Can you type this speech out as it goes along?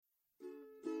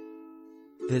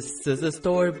This is a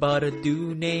story about a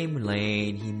dude named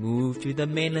Lane. He moved to the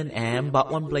mainland and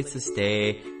bought one place to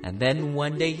stay. And then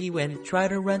one day he went,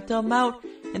 tried to rent them out.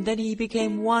 And then he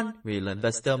became one real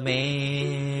investor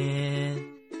man.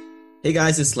 Hey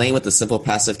guys, it's Lane with the Simple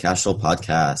Passive Cash Flow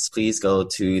Podcast. Please go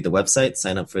to the website,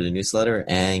 sign up for the newsletter,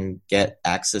 and get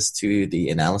access to the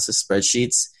analysis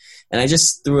spreadsheets. And I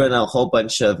just threw in a whole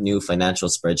bunch of new financial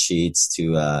spreadsheets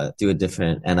to do a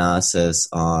different analysis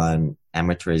on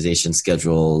amortization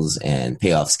schedules and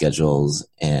payoff schedules,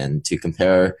 and to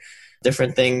compare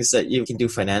different things that you can do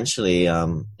financially. A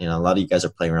lot of you guys are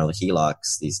playing around with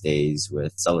HELOCs these days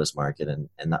with seller's market and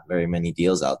not very many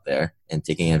deals out there, and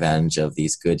taking advantage of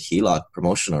these good HELOC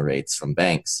promotional rates from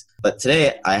banks. But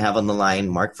today I have on the line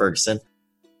Mark Ferguson.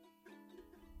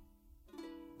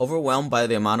 Overwhelmed by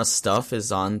the amount of stuff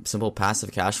is on Simple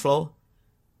Passive Cash Flow?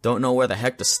 Don't know where the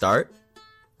heck to start?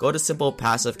 Go to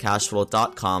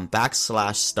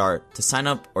simplepassivecashflow.com/start to sign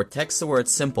up, or text the word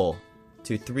SIMPLE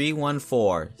to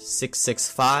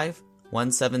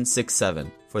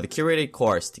 314-665-1767 for the curated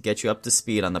course to get you up to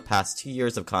speed on the past 2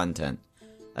 years of content.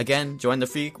 Again, join the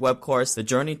free web course, The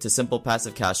Journey to Simple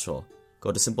Passive Cash Flow.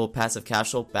 Go to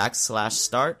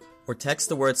simplepassivecashflow.com/start or text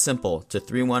the word SIMPLE to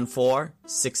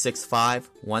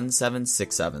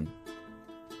 314-665-1767.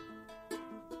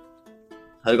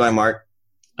 How's it going, Mark?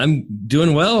 I'm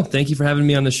doing well. Thank you for having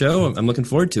me on the show. I'm looking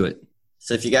forward to it.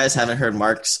 So if you guys haven't heard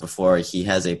Mark's before, he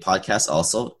has a podcast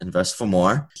also, Invest for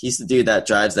More. He's the dude that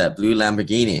drives that blue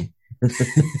Lamborghini.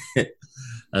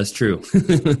 That's true.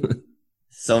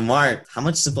 So Mark, how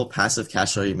much Simple Passive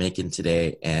Cash Flow are you making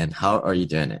today, and how are you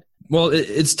doing it? Well,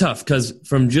 it's tough because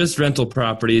from just rental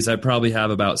properties, I probably have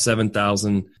about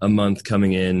 $7,000 a month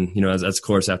coming in, as of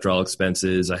course, after all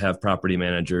expenses. I have property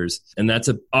managers, and that's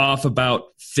off about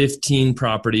 15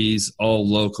 properties, all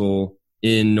local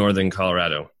in Northern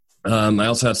Colorado. I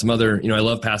also have some other, I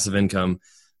love passive income,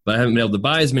 but I haven't been able to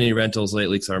buy as many rentals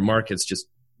lately because our market's just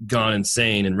gone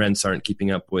insane and rents aren't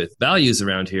keeping up with values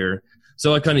around here.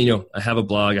 So I kind of, I have a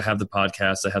blog, I have the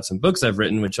podcast, I have some books I've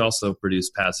written, which also produce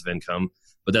passive income,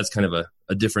 but that's kind of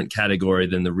a different category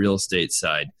than the real estate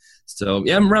side. So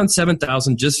yeah, I'm around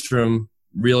 7,000 just from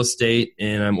real estate,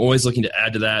 and I'm always looking to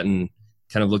add to that and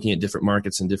kind of looking at different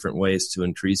markets and different ways to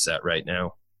increase that right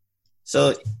now.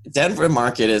 So Denver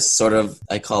market is sort of,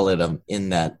 I call it in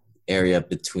that area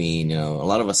between, a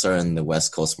lot of us are in the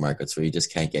West Coast markets where you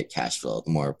just can't get cash flow, the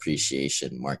more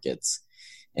appreciation markets.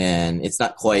 And it's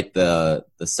not quite the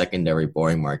secondary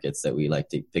boring markets that we like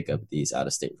to pick up these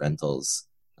out-of-state rentals,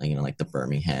 like the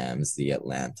Birminghams, the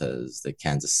Atlantas, the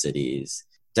Kansas Cities.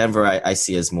 Denver I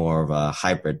see as more of a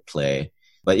hybrid play.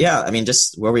 But yeah,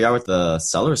 just where we are with the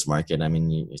seller's market,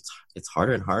 it's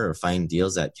harder and harder to find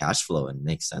deals that cash flow and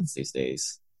make sense these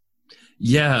days.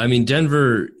 Yeah,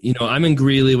 Denver, I'm in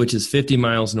Greeley, which is 50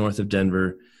 miles north of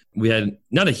Denver. We had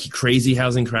not a crazy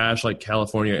housing crash like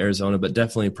California or Arizona, but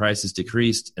definitely prices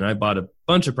decreased. And I bought a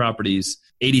bunch of properties,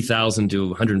 $80,000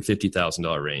 to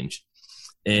 $150,000 range.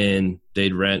 And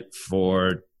they'd rent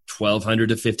for $1,200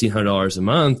 to $1,500 a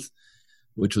month,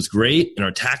 which was great. And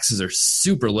our taxes are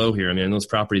super low here. In those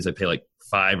properties, I pay like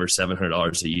 $500 or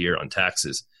 $700 a year on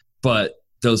taxes. But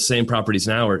those same properties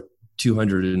now are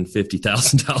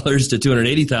 $250,000 to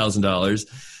 $280,000,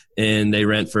 and they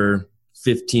rent for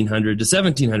 $1,500 to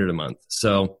 $1,700 a month.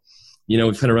 So,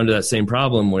 we've kind of run into that same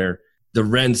problem where the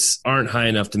rents aren't high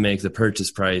enough to make the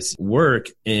purchase price work.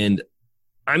 And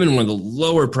I'm in one of the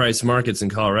lower price markets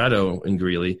in Colorado, in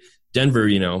Greeley. Denver,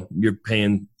 you're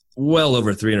paying well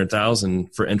over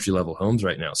 $300,000 for entry-level homes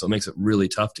right now. So it makes it really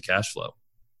tough to cash flow.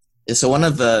 So one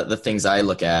of the things I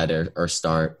look at or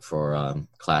start for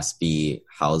Class B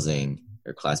housing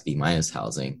or Class B minus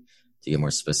housing, to get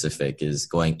more specific, is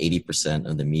going 80%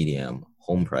 of the median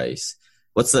home price.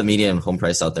 What's the median home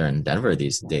price out there in Denver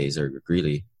these days, or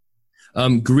Greeley?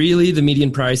 Greeley, the median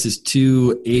price is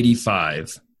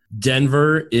 $285,000.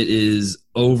 Denver, it is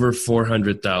over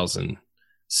 $400,000.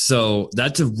 So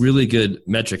that's a really good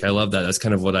metric. I love that. That's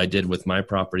kind of what I did with my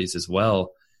properties as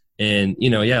well. And,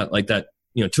 like that,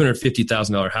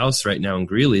 $250,000 house right now in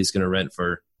Greeley is going to rent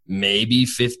for maybe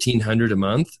 $1,500 a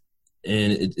month.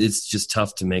 And it's just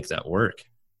tough to make that work.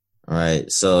 All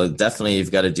right. So definitely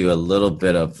you've got to do a little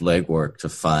bit of legwork to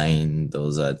find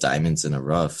those diamonds in the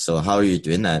rough. So how are you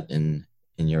doing that in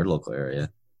your local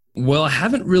area? Well, I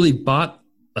haven't really bought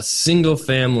a single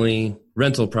family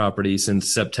rental property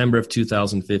since September of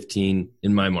 2015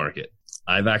 in my market.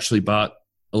 I've actually bought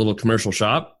a little commercial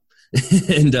shop,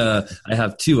 and I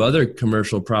have 2 other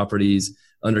commercial properties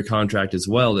under contract as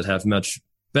well that have much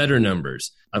better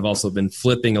numbers. I've also been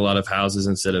flipping a lot of houses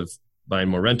instead of buying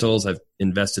more rentals. I've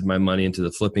invested my money into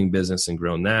the flipping business and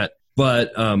grown that.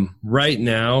 But right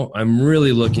now, I'm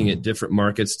really looking at different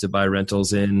markets to buy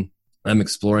rentals in. I'm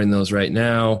exploring those right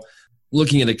now,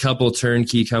 looking at a couple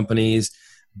turnkey companies,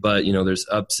 but, there's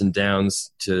ups and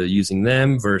downs to using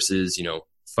them versus,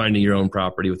 finding your own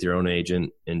property with your own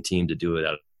agent and team to do it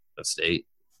out of state.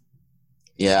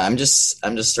 Yeah, I'm just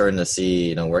starting to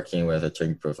see, working with a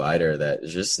turnkey provider that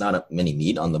there's just not many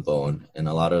meat on the bone. And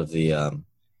a lot of the,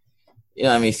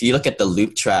 if you look at the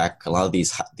loop track, a lot of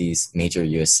these major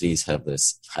U.S. cities have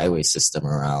this highway system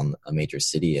around a major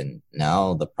city. And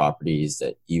now the properties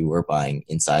that you were buying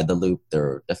inside the loop,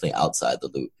 they're definitely outside the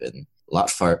loop and a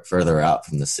lot further out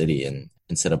from the city. And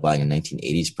instead of buying a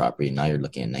 1980s property, now you're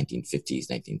looking at 1950s,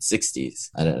 1960s.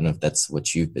 I don't know if that's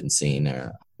what you've been seeing,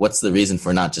 or what's the reason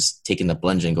for not just taking the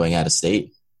plunge and going out of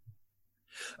state?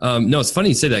 No, it's funny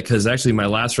you say that, because actually my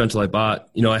last rental I bought,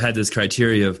 I had this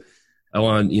criteria of I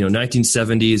want,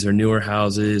 1970s or newer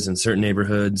houses in certain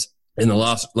neighborhoods. And the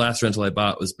last rental I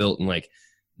bought was built in like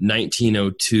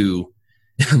 1902.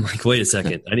 I'm like, wait a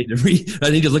second. I need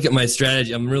to look at my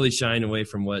strategy. I'm really shying away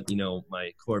from what,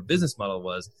 my core business model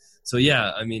was. So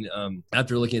yeah,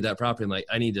 after looking at that property, I'm like,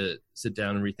 I need to sit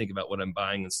down and rethink about what I'm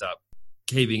buying and stop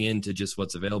caving into just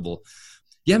what's available.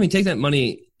 Yeah, take that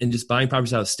money and just buying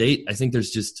properties out of state. I think there's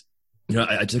just,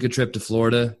 I took a trip to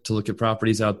Florida to look at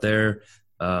properties out there.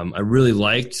 I really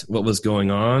liked what was going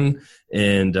on,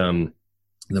 and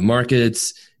the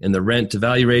markets and the rent to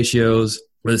value ratios.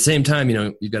 But at the same time,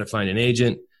 you've got to find an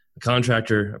agent, a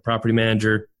contractor, a property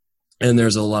manager, and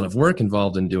there's a lot of work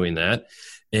involved in doing that.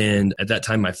 And at that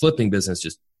time, my flipping business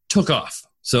just took off.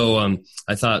 So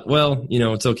I thought, well,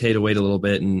 it's okay to wait a little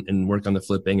bit and work on the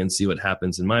flipping and see what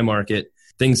happens in my market.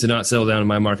 Things did not settle down in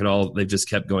my market at all. They've just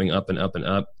kept going up and up and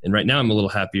up. And right now I'm a little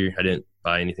happier. I didn't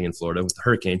buy anything in Florida with the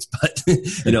hurricanes, but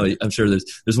I'm sure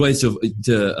there's ways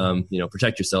to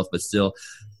protect yourself, but still,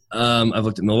 I've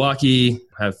looked at Milwaukee,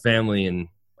 have family in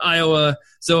Iowa.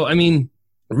 So,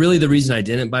 really the reason I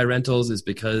didn't buy rentals is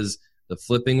because the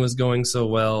flipping was going so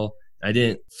well. I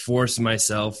didn't force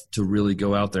myself to really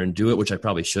go out there and do it, which I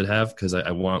probably should have, because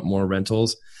I want more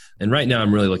rentals. And right now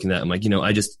I'm really looking at it. I'm like,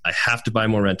 I have to buy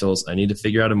more rentals. I need to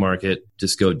figure out a market,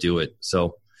 just go do it.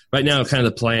 So right now, kind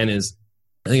of the plan is,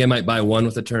 I think I might buy one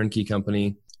with a turnkey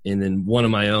company and then one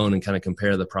of my own, and kind of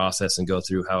compare the process and go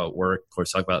through how it worked. Of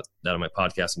course, talk about that on my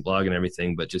podcast and blog and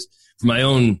everything, but just for my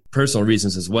own personal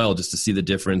reasons as well, just to see the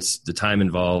difference, the time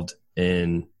involved,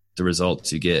 and the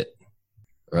results you get.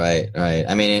 Right.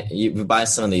 You buy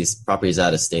some of these properties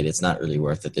out of state, it's not really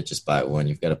worth it to just buy one.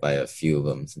 You've got to buy a few of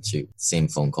them, since you same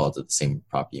phone call to the same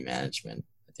property management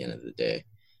at the end of the day.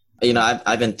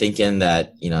 I've been thinking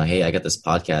that, hey, I got this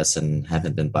podcast and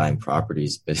haven't been buying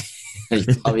properties, but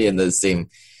you're probably in the same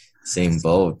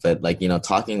boat. But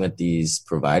talking with these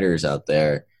providers out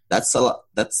there, that's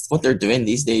what they're doing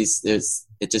these days.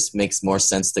 It just makes more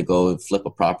sense to go flip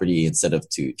a property instead of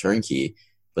to turnkey,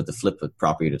 but to flip a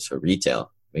property to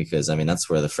retail, because that's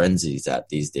where the frenzy's at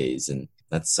these days. And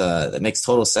that makes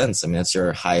total sense. That's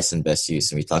your highest and best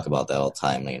use. And we talk about that all the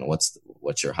time.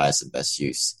 What's your highest and best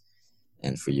use?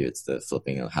 And for you, it's the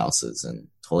flipping of houses, and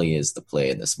totally is the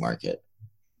play in this market.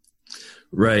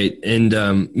 Right. And,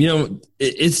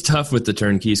 it's tough with the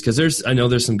turnkeys, because I know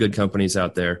there's some good companies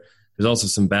out there. There's also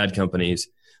some bad companies,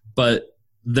 but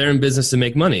they're in business to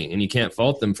make money, and you can't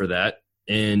fault them for that.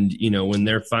 And, when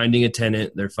they're finding a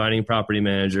tenant, they're finding property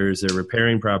managers, they're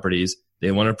repairing properties,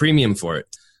 they want a premium for it.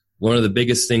 One of the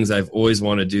biggest things I've always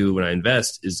wanted to do when I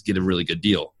invest is get a really good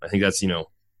deal. I think that's,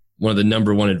 one of the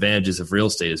number one advantages of real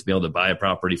estate is be able to buy a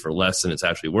property for less than it's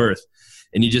actually worth.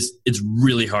 And it's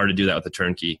really hard to do that with a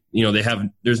turnkey.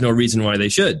 There's no reason why they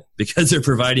should, because they're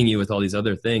providing you with all these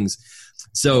other things.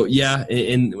 So yeah,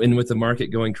 and with the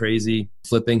market going crazy,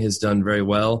 flipping has done very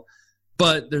well,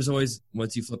 but there's always,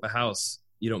 once you flip a house,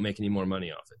 you don't make any more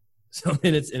money off it. So,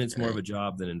 and it's more of a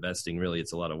job than investing. Really,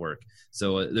 it's a lot of work.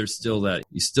 So there's still that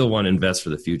you still want to invest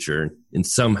for the future in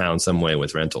some way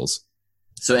with rentals.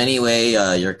 So anyway,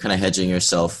 you're kind of hedging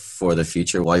yourself for the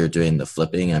future while you're doing the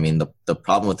flipping. The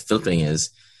problem with flipping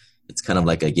is it's kind of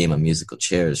like a game of musical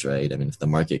chairs, right? If the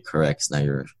market corrects, now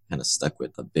you're kind of stuck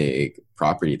with a big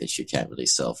property that you can't really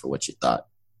sell for what you thought.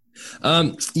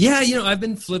 Yeah, I've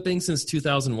been flipping since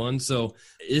 2001, so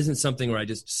it isn't something where I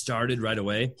just started right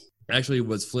away. I actually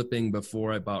was flipping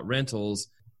before I bought rentals.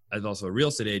 I was also a real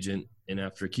estate agent, and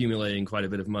after accumulating quite a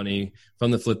bit of money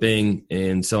from the flipping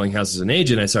and selling houses as an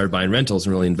agent, I started buying rentals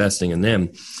and really investing in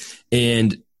them.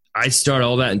 And I started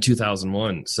all that in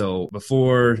 2001. So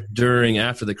before, during,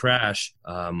 after the crash,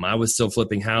 I was still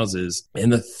flipping houses.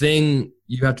 And the thing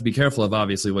you have to be careful of,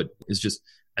 obviously, what is just,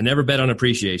 I never bet on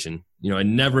appreciation. I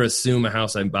never assume a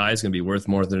house I buy is going to be worth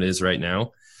more than it is right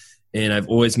now. And I've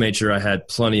always made sure I had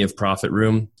plenty of profit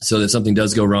room so that if something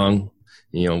does go wrong,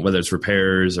 whether it's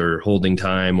repairs or holding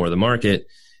time or the market,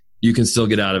 you can still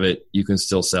get out of it. You can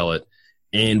still sell it.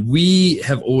 And we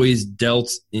have always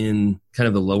dealt in kind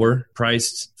of the lower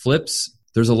priced flips.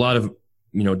 There's a lot of,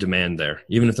 demand there.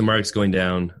 Even if the market's going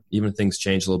down, even if things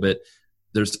change a little bit,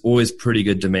 there's always pretty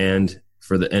good demand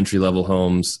for the entry level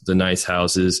homes, the nice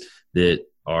houses that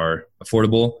are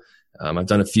affordable. I've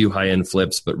done a few high end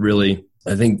flips, but really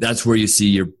I think that's where you see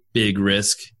your big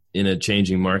risk in a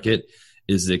changing market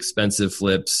is the expensive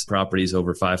flips, properties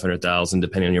over $500,000,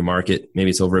 depending on your market. Maybe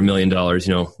it's over $1 million,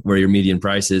 where your median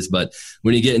price is. But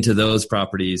when you get into those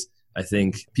properties, I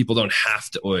think people don't have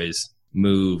to always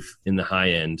move in the high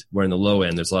end, where in the low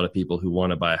end, there's a lot of people who want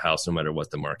to buy a house no matter what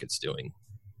the market's doing.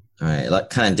 All right. Like,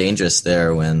 kind of dangerous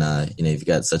there when, you've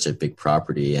got such a big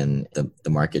property and the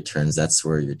market turns, that's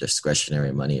where your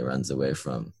discretionary money runs away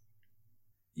from.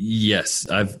 Yes.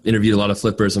 I've interviewed a lot of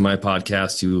flippers on my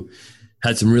podcast who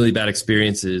had some really bad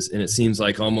experiences, and it seems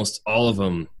like almost all of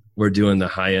them were doing the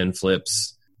high end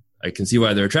flips. I can see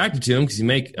why they're attracted to them because you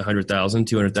make $100,000,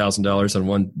 $200,000 on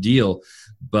one deal,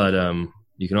 but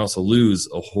you can also lose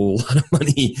a whole lot of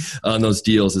money on those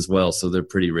deals as well. So they're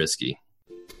pretty risky.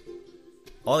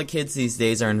 All the kids these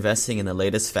days are investing in the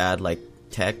latest fad like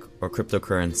tech or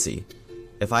cryptocurrency.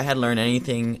 If I had learned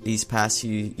anything these past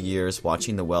few years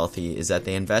watching The Wealthy, is that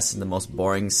they invest in the most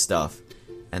boring stuff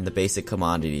and the basic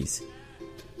commodities.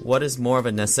 What is more of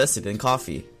a necessity than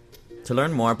coffee? To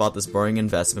learn more about this boring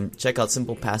investment, check out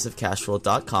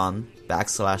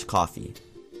simplepassivecashflow.com/coffee.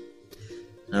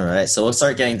 All right, so we'll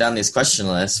start getting down these question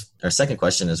lists. Our second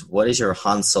question is, what is your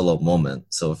Han Solo moment?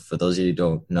 So for those of you who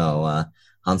don't know,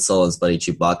 Han Solo and his buddy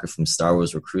Chewbacca from Star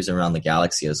Wars were cruising around the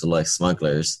galaxy as like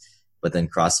smugglers, but then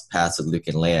crossed paths with Luke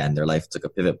and Leia, and their life took a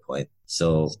pivot point.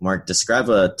 So, Mark, describe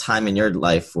a time in your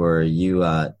life where you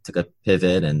took a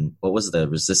pivot, and what was the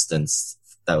resistance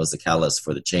that was the catalyst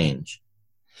for the change?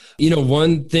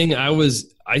 One thing I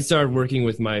started working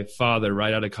with my father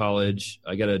right out of college.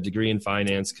 I got a degree in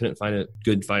finance, couldn't find a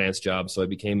good finance job, so I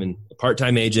became a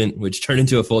part-time agent, which turned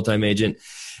into a full-time agent.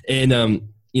 And,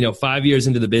 5 years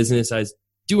into the business, I was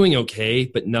doing okay,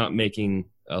 but not making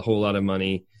a whole lot of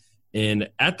money. And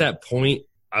at that point,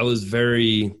 I was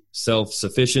very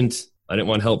self-sufficient. I didn't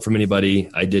want help from anybody.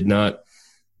 I did not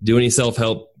do any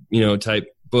self-help,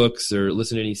 type books or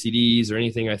listen to any CDs or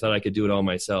anything. I thought I could do it all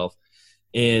myself.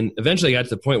 And eventually I got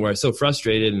to the point where I was so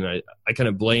frustrated and I kind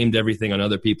of blamed everything on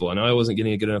other people. I know I wasn't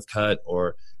getting a good enough cut,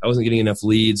 or I wasn't getting enough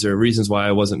leads, or reasons why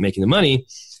I wasn't making the money.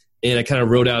 And I kind of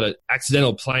wrote out an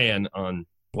accidental plan on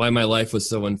why my life was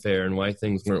so unfair and why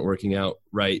things weren't working out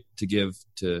right to give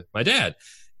to my dad.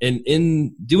 And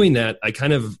in doing that, I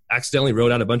kind of accidentally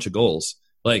wrote out a bunch of goals,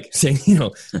 like saying,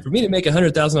 for me to make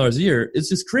 $100,000 a year, it's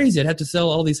just crazy. I'd have to sell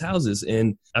all these houses.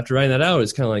 And after writing that out,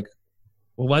 it's kind of like,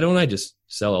 well, why don't I just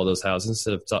sell all those houses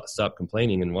instead of stop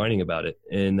complaining and whining about it?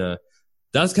 And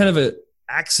that's kind of an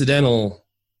accidental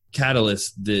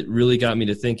catalyst that really got me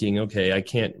to thinking, okay, I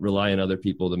can't rely on other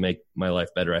people to make my life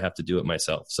better. I have to do it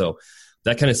myself. So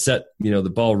that kind of set, the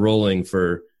ball rolling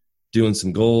for doing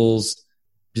some goals,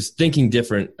 just thinking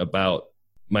different about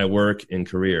my work and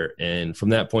career. And from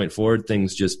that point forward,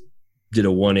 things just did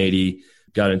a 180,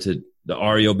 got into the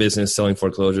REO business, selling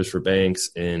foreclosures for banks.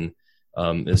 And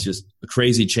it's just a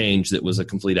crazy change that was a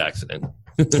complete accident.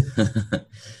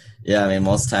 Yeah, I mean,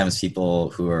 most times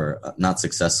people who are not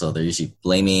successful, they're usually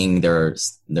blaming their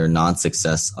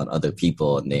non-success on other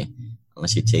people. And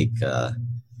unless you take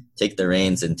the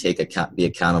reins and be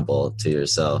accountable to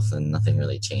yourself, and nothing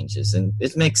really changes. And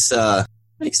it makes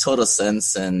total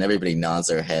sense, and everybody nods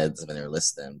their heads when they're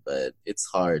listening, but it's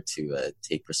hard to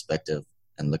take perspective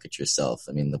and look at yourself.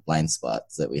 I mean, the blind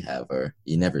spots that we have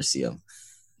you never see them.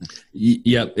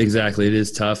 Yep, exactly. It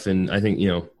is tough. And I think,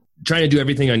 trying to do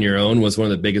everything on your own was one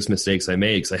of the biggest mistakes I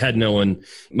made, because I had no one.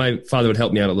 My father would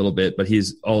help me out a little bit, but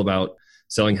he's all about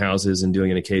selling houses and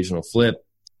doing an occasional flip.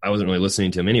 I wasn't really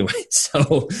listening to him anyway.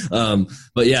 So,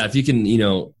 but yeah, if you can,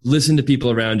 listen to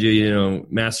people around you,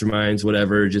 masterminds,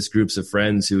 whatever, just groups of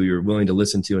friends who you're willing to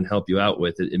listen to and help you out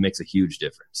with, it makes a huge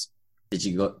difference. Did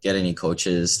you get any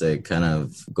coaches that kind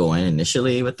of go in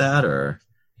initially with that, or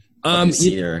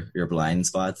see your blind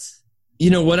spots?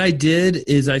 What I did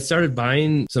is I started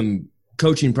buying some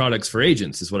coaching products for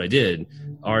agents is what I did.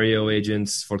 REO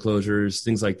agents, foreclosures,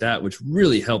 things like that, which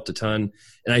really helped a ton.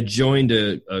 And I joined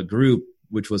a group,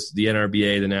 which was the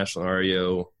NRBA, the National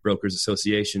REO Brokers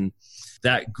Association.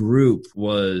 That group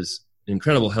was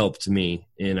incredible help to me.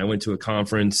 And I went to a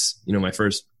conference, my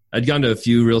first I'd gone to a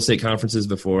few real estate conferences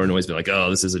before and always been like, oh,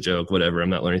 this is a joke, whatever. I'm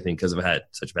not learning anything because I've had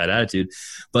such a bad attitude.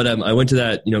 But I went to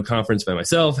that, conference by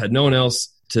myself, had no one else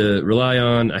to rely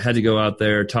on. I had to go out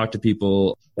there, talk to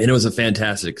people, and it was a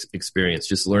fantastic experience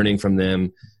just learning from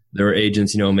them. There were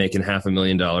agents, making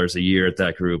 $500,000 a year at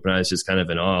that group. And I was just kind of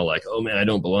in awe, like, oh man, I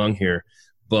don't belong here.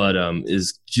 But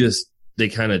they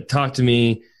kind of talked to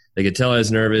me. They could tell I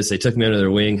was nervous. They took me under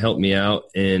their wing, helped me out.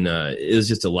 And it was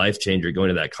just a life changer going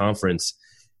to that conference.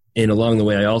 And along the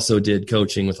way, I also did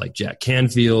coaching with like Jack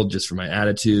Canfield, just for my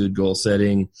attitude, goal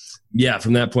setting. Yeah,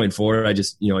 from that point forward, I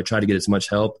just, I tried to get as much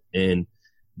help and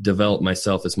develop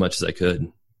myself as much as I could.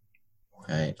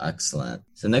 Right, excellent.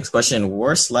 So next question,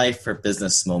 worst life or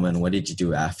business moment, what did you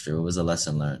do after? What was a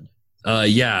lesson learned?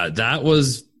 That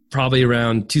was probably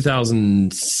around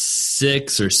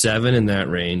 2006 or 7 in that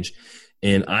range.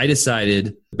 And I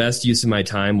decided the best use of my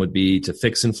time would be to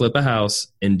fix and flip a house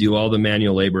and do all the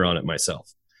manual labor on it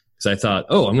myself. Because I thought,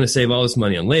 I'm going to save all this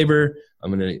money on labor.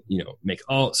 I'm going to, make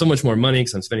so much more money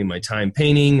because I'm spending my time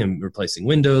painting and replacing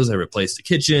windows. I replaced the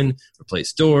kitchen,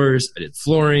 replaced doors. I did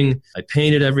flooring. I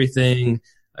painted everything.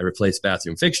 I replaced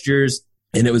bathroom fixtures.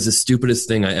 And it was the stupidest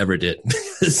thing I ever did.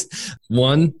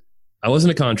 One, I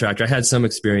wasn't a contractor. I had some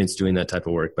experience doing that type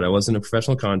of work, but I wasn't a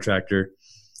professional contractor.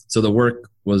 So the work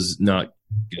was not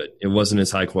good. It wasn't as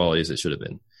high quality as it should have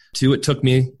been. 2, it took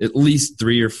me at least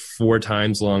 3 or 4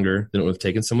 times longer than it would have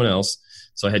taken someone else.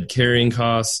 So I had carrying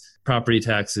costs, property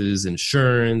taxes,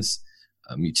 insurance,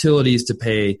 utilities to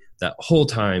pay that whole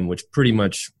time, which pretty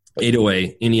much ate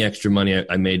away any extra money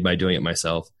I made by doing it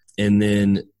myself. And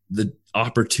then the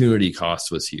opportunity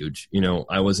cost was huge.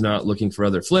 I was not looking for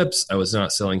other flips. I was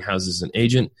not selling houses as an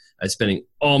agent. I was spending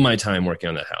all my time working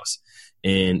on that house.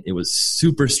 And it was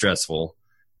super stressful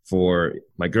for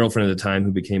my girlfriend at the time,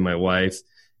 who became my wife.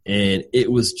 And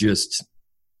it was just,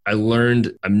 I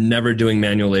learned I'm never doing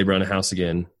manual labor on a house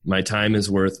again. My time is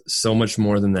worth so much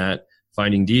more than that.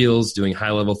 Finding deals, doing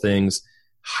high level things,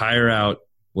 hire out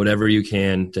whatever you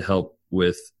can to help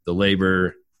with the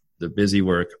labor, the busy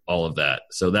work, all of that.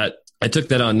 So that I took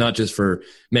that on not just for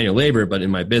manual labor, but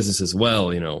in my business as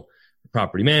well,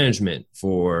 property management,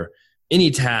 for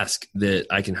any task that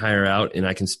I can hire out and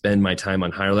I can spend my time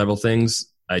on higher level things,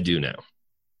 I do now.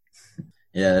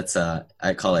 Yeah, it's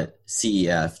I call it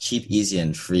CEF, cheap, easy,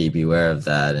 and free. Beware of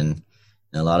that. And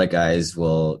a lot of guys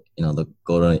will, they'll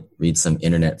go to read some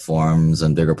internet forums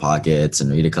on BiggerPockets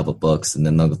and read a couple books, and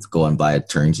then they'll go and buy a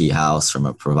turnkey house from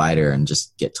a provider and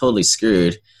just get totally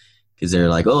screwed because they're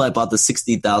like, I bought the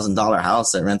 $60,000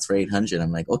 house that rents for $800.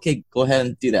 I'm like, okay, go ahead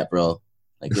and do that, bro.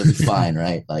 Like, you'll be fine,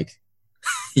 right? Like,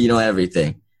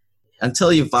 everything.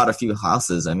 Until you've bought a few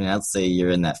houses, I'd say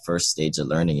you're in that first stage of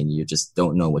learning and you just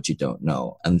don't know what you don't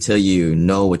know. Until you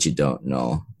know what you don't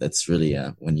know, that's really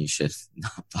when you should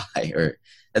not buy, or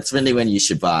that's really when you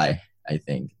should buy, I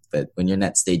think. But when you're in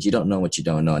that stage, you don't know what you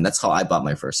don't know. And that's how I bought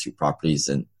my first few properties.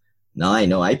 And now I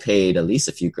know I paid at least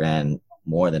a few grand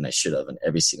more than I should have on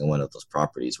every single one of those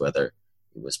properties, whether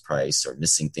it was price or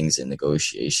missing things in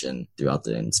negotiation throughout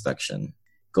the inspection.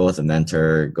 Go with a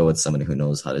mentor, go with somebody who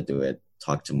knows how to do it.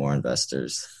 Talk to more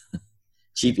investors.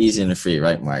 Cheap, easy, and free,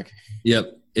 right, Mark?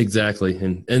 Yep, exactly.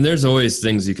 And there's always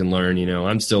things you can learn.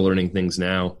 I'm still learning things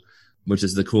now, which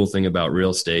is the cool thing about real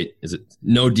estate, is it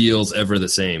no deal's ever the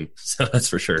same. So that's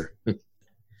for sure.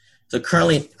 So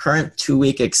current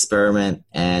 2-week experiment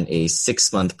and a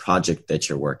 6-month project that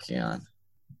you're working on.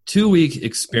 2-week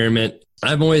experiment.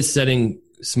 I'm always setting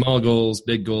small goals,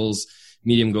 big goals,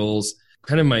 medium goals.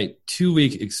 Kind of my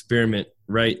 2-week experiment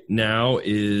right now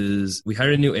is we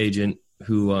hired a new agent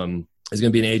who is going to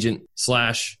be an agent /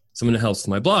 someone that helps with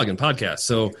my blog and podcast.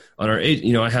 So on our,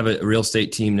 I have a real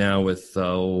estate team now with,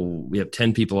 we have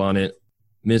 10 people on it,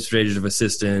 administrative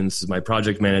assistants, my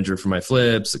project manager for my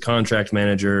flips, a contract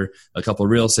manager, a couple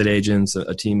of real estate agents,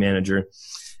 a team manager.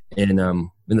 And in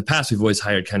the past, we've always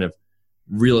hired kind of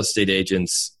real estate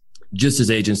agents just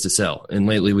as agents to sell. And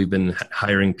lately we've been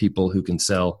hiring people who can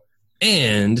sell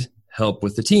and help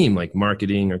with the team, like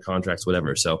marketing or contracts,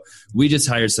 whatever. So we just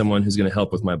hired someone who's going to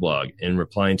help with my blog and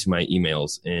replying to my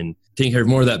emails and taking care of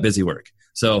more of that busy work.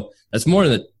 So that's more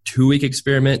than a 2-week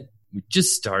experiment. We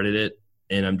just started it,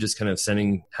 and I'm just kind of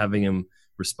having him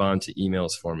respond to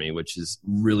emails for me, which is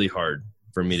really hard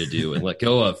for me to do and let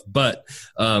go of. But,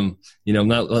 I'm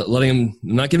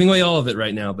not giving away all of it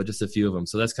right now, but just a few of them.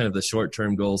 So that's kind of the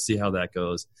short-term goal, see how that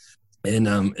goes. And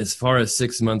as far as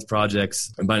 6-month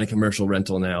projects, I'm buying a commercial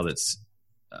rental now that's,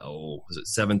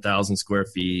 7,000 square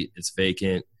feet. It's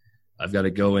vacant. I've got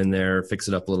to go in there, fix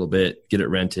it up a little bit, get it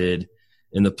rented.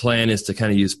 And the plan is to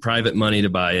kind of use private money to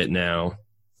buy it now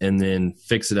and then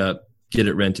fix it up, get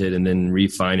it rented, and then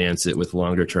refinance it with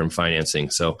longer term financing.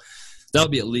 So that'll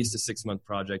be at least a 6-month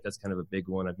project. That's kind of a big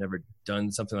one. I've never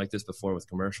done something like this before with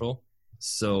commercial.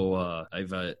 So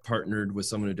I've partnered with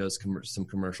someone who does some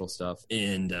commercial stuff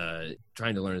and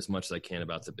trying to learn as much as I can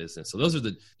about the business. So those are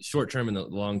the short term and the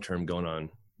long term going on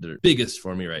that are biggest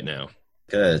for me right now.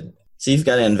 Good. So you've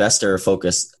got an investor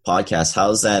focused podcast.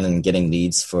 How's that in getting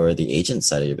leads for the agent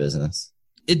side of your business?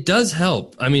 It does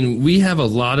help. I mean, we have a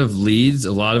lot of leads,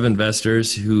 a lot of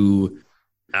investors who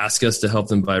ask us to help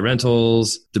them buy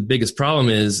rentals. The biggest problem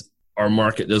is our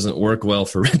market doesn't work well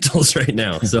for rentals right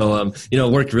now. So,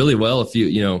 it worked really well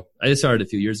I just started a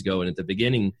few years ago, and at the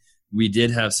beginning we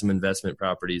did have some investment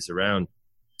properties around,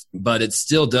 but it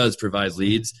still does provide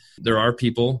leads. There are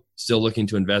people still looking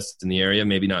to invest in the area,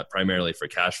 maybe not primarily for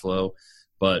cash flow,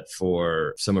 but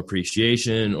for some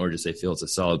appreciation, or just they feel it's a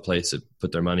solid place to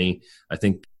put their money. I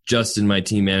think Justin, my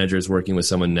team manager, is working with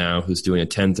someone now who's doing a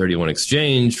 1031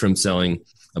 exchange from selling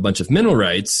a bunch of mineral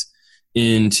rights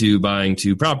into buying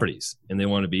 2 properties. And they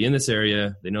want to be in this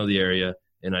area. They know the area.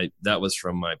 And that was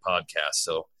from my podcast.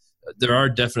 So there are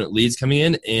definite leads coming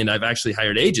in. And I've actually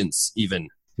hired agents even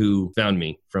who found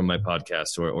me from my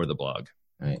podcast or the blog.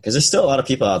 Right. Because there's still a lot of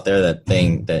people out there that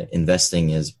think that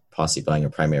investing is possibly buying a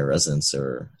primary residence,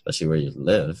 or especially where you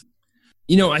live.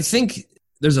 I think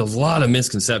there's a lot of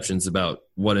misconceptions about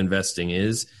what investing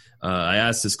is. I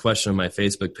asked this question on my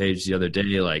Facebook page the other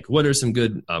day, like, what are some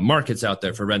good markets out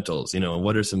there for rentals?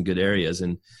 What are some good areas?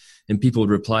 And people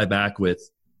would reply back with,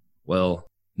 well,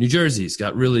 New Jersey's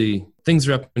got things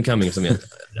are up and coming or something.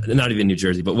 Not even New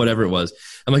Jersey, but whatever it was.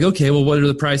 I'm like, okay, well, what are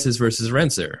the prices versus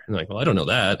rents there? And like, well, I don't know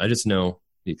that. I just know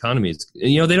the economy is,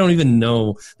 they don't even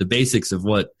know the basics of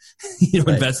what, right,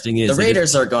 investing is. The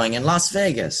Raiders are going in Las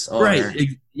Vegas. Right.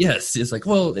 Yes. It's like,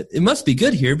 well, it must be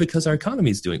good here because our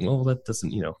economy is doing well. That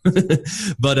doesn't,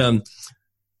 but, and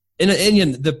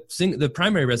the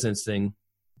primary residence thing,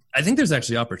 I think there's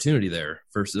actually opportunity there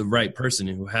for the right person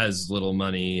who has little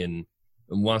money and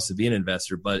wants to be an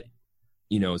investor, but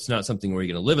it's not something where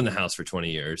you're going to live in the house for 20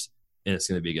 years and it's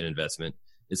going to be a good investment.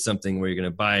 It's something where you're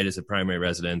going to buy it as a primary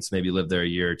residence, maybe live there a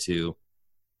year or two,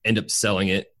 end up selling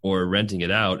it or renting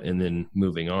it out and then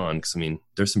moving on. Because,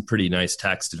 there's some pretty nice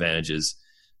tax advantages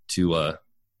to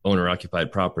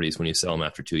owner-occupied properties when you sell them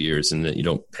after 2 years, and that you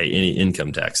don't pay any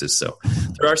income taxes. So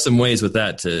there are some ways with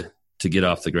that to get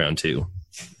off the ground too.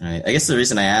 Right. I guess the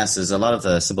reason I asked is a lot of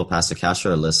the Simple Passive Cash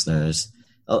Flow listeners,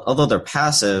 although they're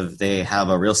passive, they have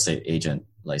a real estate agent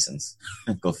license.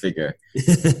 Go figure.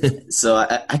 So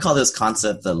I call this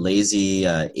concept the lazy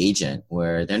agent,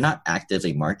 where they're not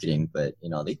actively marketing, but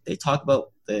they talk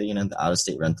about the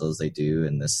out-of-state rentals they do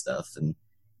and this stuff, and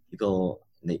people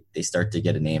they start to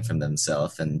get a name from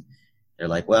themselves, and they're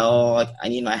like, well, I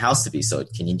need my house to be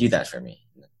sold. Can you do that for me?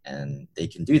 And they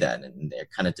can do that, and they're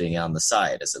kind of doing it on the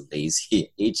side as a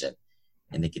lazy agent.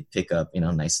 And they could pick up,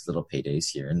 nice little paydays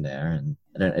here and there. And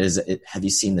have you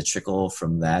seen the trickle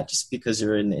from that just because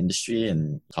you're in the industry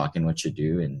and talking what you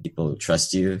do and people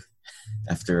trust you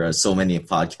after so many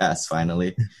podcasts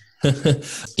finally?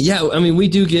 Yeah, we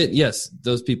do get,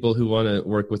 those people who want to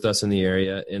work with us in the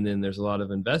area. And then there's a lot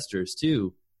of investors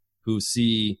too who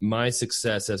see my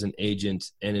success as an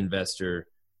agent and investor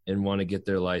and want to get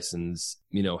their license,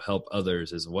 help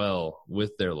others as well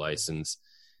with their license.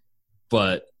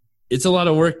 But it's a lot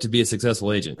of work to be a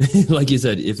successful agent. Like you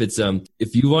said, if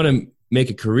you want to make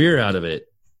a career out of it,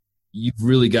 you've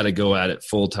really got to go at it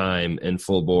full time and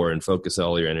full bore and focus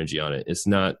all your energy on it. It's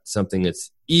not something that's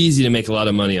easy to make a lot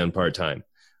of money on part time.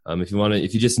 If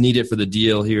you just need it for the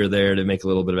deal here or there to make a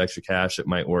little bit of extra cash, it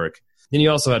might work. Then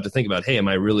you also have to think about, hey, do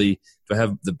I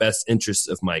have the best interests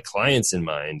of my clients in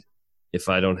mind if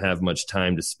I don't have much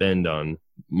time to spend on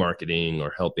marketing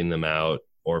or helping them out,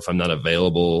 or if I'm not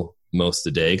available most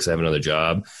of the day because I have another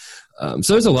job.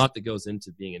 So there's a lot that goes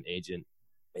into being an agent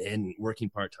and working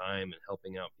part-time and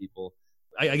helping out people.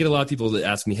 I get a lot of people that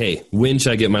ask me, hey, when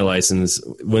should I get my license?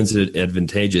 When's it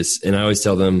advantageous? And I always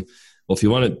tell them, well, if you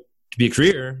want it to be a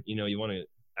career, you want to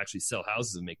actually sell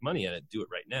houses and make money at it, do it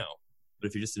right now. But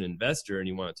if you're just an investor and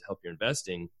you want it to help your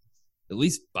investing, at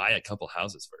least buy a couple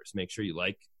houses first. Make sure you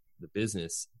like the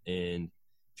business. And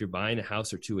if you're buying a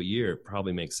house or 2 a year, it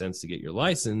probably makes sense to get your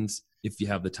license if you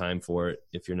have the time for it,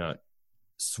 if you're not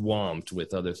swamped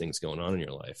with other things going on in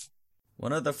your life.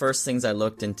 One of the first things I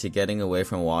looked into getting away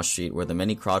from Wall Street were the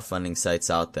many crowdfunding sites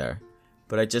out there,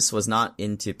 but I just was not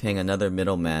into paying another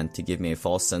middleman to give me a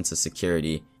false sense of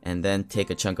security and then take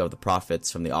a chunk of the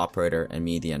profits from the operator and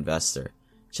me, the investor.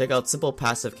 Check out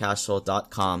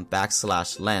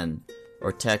simplepassivecashflow.com/Len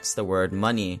or text the word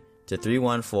money to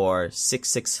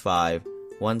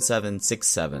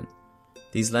 314-665-1767.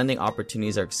 These lending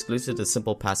opportunities are exclusive to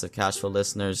Simple Passive Cashflow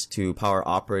listeners, to power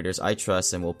operators I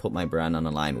trust and will put my brand on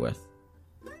the line with.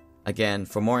 Again,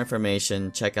 for more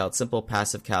information, check out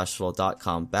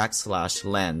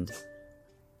simplepassivecashflow.com/lend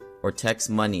or text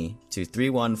money to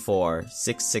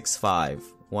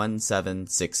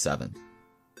 314-665-1767.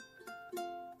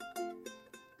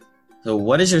 So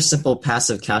what is your simple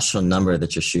passive cash flow number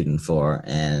that you're shooting for?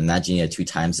 And imagine you had 2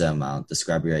 times that amount.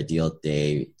 Describe your ideal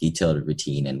day, detailed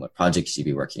routine, and what projects you'd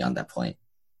be working on at that point.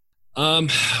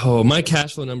 My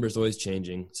cash flow number is always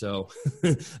changing. So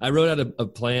I wrote out a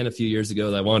plan a few years ago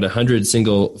that I wanted 100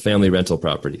 single family rental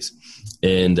properties.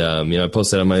 And, I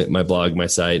posted on my blog, my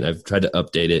site, and I've tried to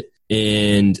update it.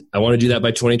 And I want to do that by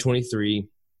 2023.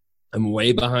 I'm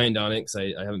way behind on it because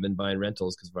I haven't been buying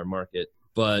rentals because of our market.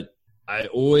 But I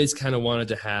always kind of wanted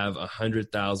to have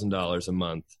 $100,000 a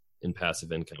month in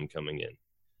passive income coming in.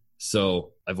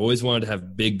 So I've always wanted to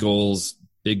have big goals,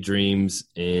 big dreams.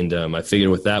 And I figured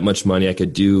with that much money, I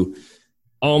could do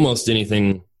almost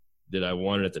anything that I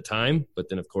wanted at the time. But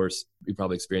then, of course, you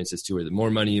probably experienced this too, where the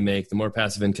more money you make, the more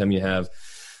passive income you have,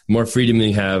 the more freedom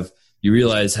you have, you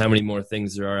realize how many more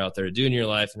things there are out there to do in your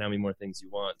life and how many more things you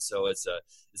want. So it's a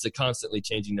constantly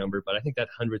changing number. But I think that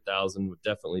 100,000 would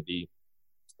definitely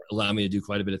allow me to do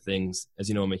quite a bit of things. As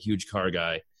you know, I'm a huge car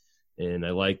guy, and I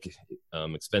like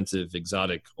expensive,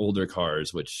 exotic, older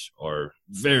cars, which are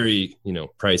very,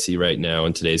 pricey right now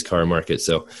in today's car market.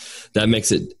 So that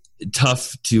makes it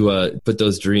tough to put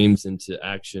those dreams into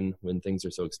action when things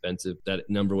are so expensive. That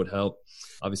number would help.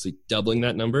 Obviously, doubling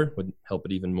that number would help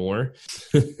it even more.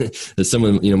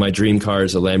 My dream car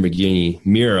is a Lamborghini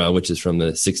Miura, which is from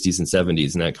the 60s and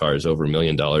 70s, and that car is over $1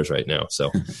 million right now.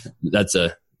 So that's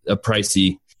a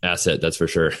pricey asset, that's for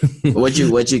sure.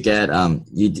 What'd you get?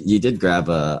 You did grab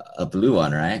a blue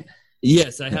one, right?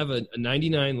 Yes, I have a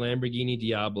 99 Lamborghini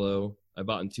Diablo I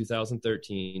bought in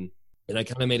 2013. And I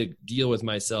kind of made a deal with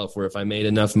myself where if I made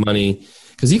enough money,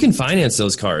 because you can finance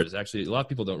those cars. Actually, a lot of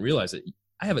people don't realize it.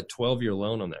 I have a 12-year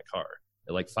loan on that car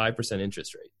at like 5%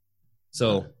 interest rate.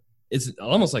 So it's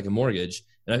almost like a mortgage.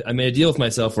 And I made a deal with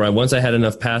myself where once I had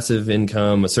enough passive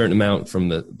income, a certain amount from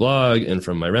the blog and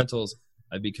from my rentals,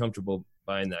 I'd be comfortable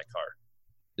buying that car.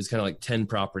 It's kind of like 10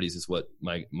 properties is what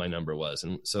my number was.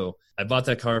 And so I bought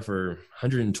that car for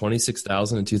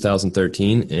 $126,000 in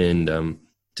 2013. And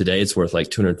today it's worth like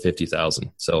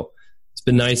 $250,000. So it's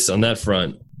been nice on that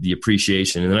front, the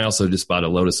appreciation. And then I also just bought a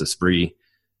Lotus Esprit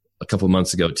a couple of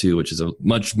months ago too, which is a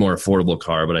much more affordable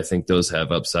car, but I think those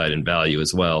have upside in value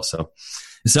as well. So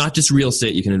it's not just real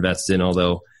estate you can invest in,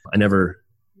 although I never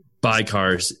buy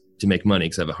cars to make money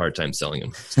because I have a hard time selling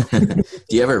them.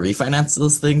 Do you ever refinance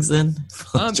those things then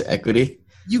for your equity?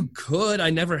 You could. I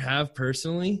never have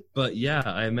personally, but yeah,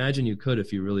 I imagine you could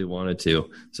if you really wanted to.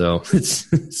 So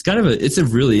it's kind of it's a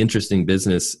really interesting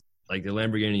business. Like the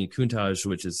Lamborghini Countach,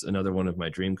 which is another one of my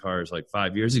dream cars, like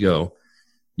 5 years ago,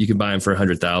 you could buy them for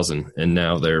 $100,000 and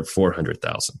now they're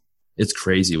 $400,000. It's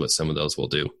crazy what some of those will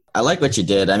do. I like what you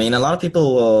did. I mean, a lot of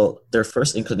people their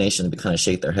first inclination to kind of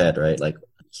shake their head, right? Like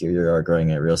here you are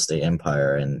growing a real estate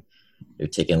empire and you're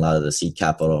taking a lot of the seed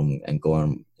capital and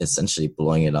going essentially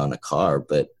blowing it on a car.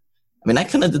 But I mean, I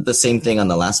kind of did the same thing on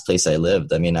the last place I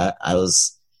lived. I mean, I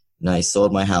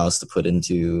sold my house to put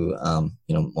into,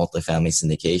 multifamily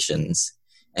syndications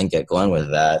and get going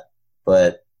with that.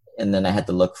 And then I had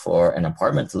to look for an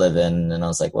apartment to live in. And I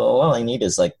was like, well, all I need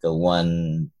is like a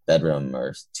 1 bedroom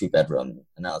or 2 bedroom.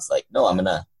 And I was like, no, I'm going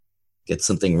to get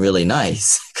something really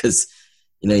nice because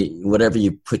whatever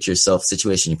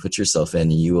situation you put yourself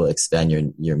in, you will expand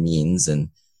your means. And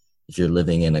if you're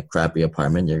living in a crappy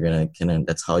apartment,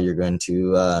 that's how you're going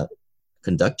to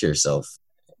conduct yourself.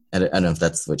 I don't know if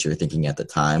that's what you were thinking at the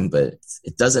time, but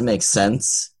it doesn't make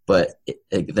sense. But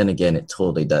then again, it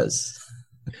totally does.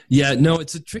 Yeah, no,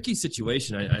 it's a tricky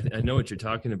situation. I know what you're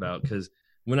talking about because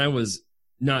when I was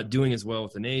not doing as well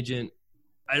with an agent,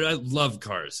 I love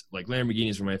cars. Like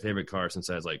Lamborghinis were my favorite car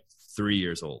since I was like 3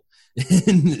 years old.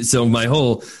 So my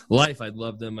whole life, I'd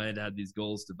loved them. I had these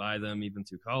goals to buy them even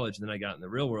through college. And then I got in the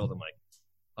real world. I'm like,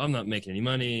 I'm not making any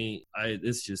money.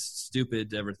 It's just stupid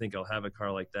to ever think I'll have a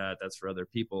car like that. That's for other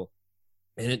people.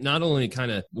 And it not only kind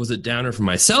of was a downer for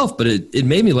myself, but it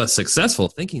made me less successful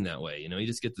thinking that way. You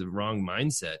just get the wrong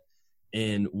mindset.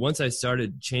 And once I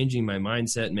started changing my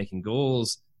mindset and making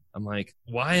goals, I'm like,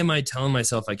 why am I telling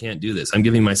myself I can't do this? I'm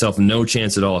giving myself no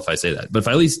chance at all if I say that. But if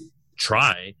I at least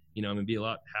try, I'm going to be a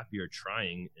lot happier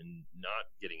trying and not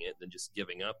getting it than just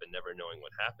giving up and never knowing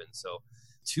what happens. So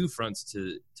 2 fronts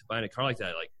to buying a car like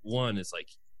that. Like one is like,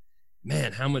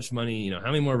 man, how much money, how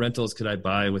many more rentals could I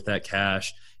buy with that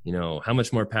cash? How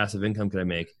much more passive income could I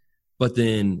make? but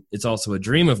then it's also a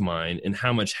dream of mine, and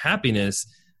how much happiness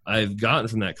I've gotten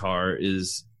from that car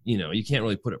is, you can't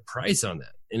really put a price on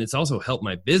that. And it's also helped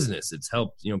my business. It's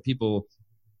helped, people.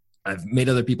 I've made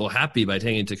other people happy by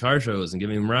taking it to car shows and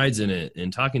giving them rides in it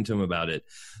and talking to them about it.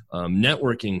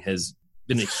 Networking has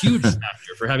been a huge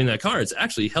factor for having that car. It's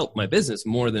actually helped my business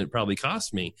more than it probably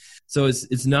cost me. So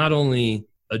it's not only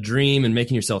a dream and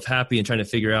making yourself happy and trying to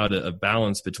figure out a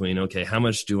balance between, okay, how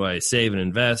much do I save and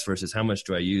invest versus how much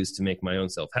do I use to make my own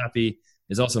self happy,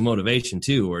 is also motivation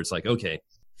too, where it's like, okay,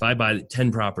 if I buy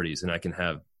 10 properties and I can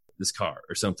have this car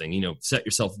or something, set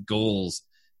yourself goals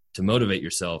to motivate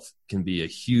yourself can be a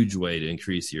huge way to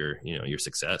increase your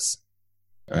success.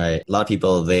 Right. A lot of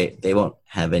people, they won't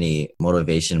have any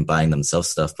motivation buying themselves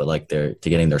stuff, but like they're to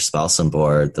getting their spouse on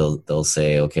board, they'll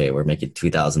say, okay, we're making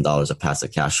 $2,000 of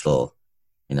passive cash flow.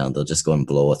 They'll just go and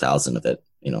blow $1,000 of it,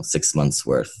 6 months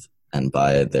worth, and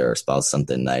buy their spouse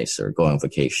something nice or go on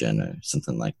vacation or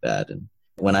something like that. And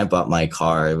when I bought my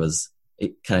car,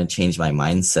 it kind of changed my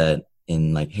mindset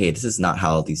in like, hey, this is not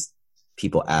how these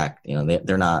people act.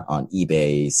 They're not on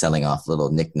eBay selling off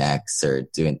little knickknacks or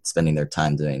spending their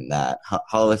time doing that.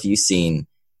 How have you seen,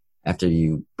 after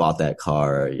you bought that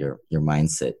car, your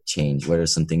mindset change? What are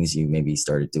some things you maybe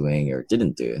started doing or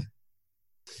didn't do?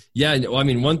 Yeah,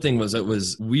 one thing was, it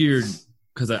was weird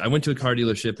because I went to a car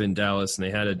dealership in Dallas and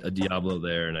they had a Diablo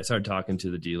there, and I started talking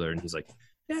to the dealer and he's like,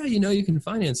 yeah, you can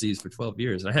finance these for 12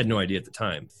 years. And I had no idea at the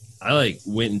time. I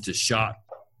went into shock.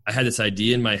 I had this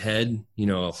idea in my head,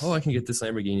 I can get this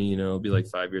Lamborghini, it'll be like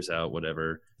 5 years out,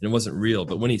 whatever. And it wasn't real.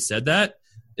 But when he said that,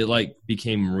 it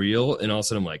became real. And all of a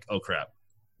sudden I'm like, oh crap,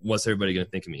 what's everybody going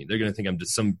to think of me? They're going to think I'm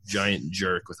just some giant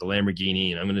jerk with a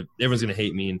Lamborghini and everyone's going to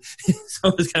hate me. And so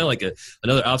it was kind of like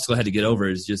another obstacle I had to get over,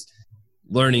 is just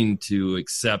learning to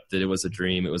accept that it was a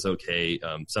dream. It was okay.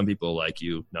 Some people like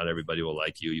you, not everybody will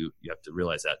like you. You have to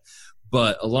realize that.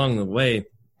 But along the way,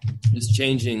 just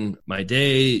changing my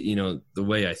day, the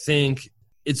way I think.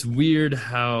 It's weird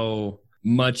how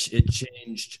much it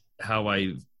changed how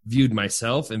I viewed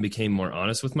myself and became more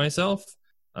honest with myself.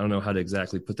 I don't know how to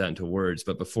exactly put that into words,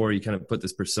 but before you kind of put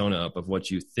this persona up of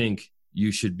what you think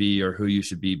you should be or who you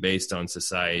should be based on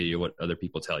society or what other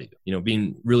people tell you.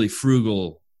 Being really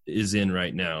frugal is in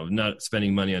right now, not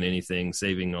spending money on anything,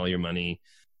 saving all your money.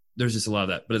 There's just a lot of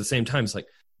that. But at the same time, it's like,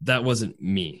 that wasn't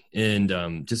me.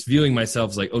 And just viewing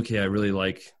myself as like, okay, I really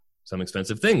like some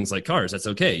expensive things like cars. That's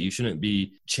okay. You shouldn't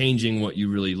be changing what you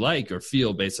really like or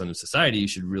feel based on society. You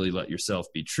should really let yourself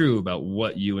be true about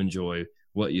what you enjoy,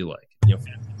 what you like.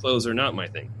 Fancy clothes are not my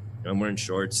thing. I'm wearing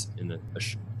shorts and a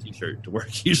t-shirt to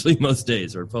work usually most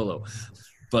days, or polo.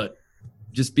 But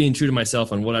just being true to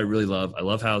myself on what I really love. I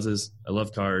love houses. I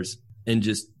love cars. And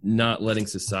just not letting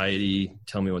society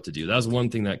tell me what to do. That was one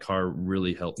thing that car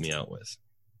really helped me out with.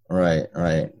 Right.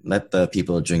 Let the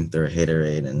people drink their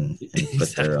Haterade and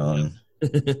put their own.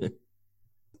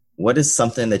 What is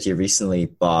something that you recently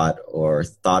bought or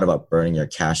thought about burning your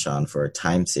cash on for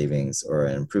time savings or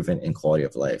an improvement in quality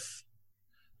of life?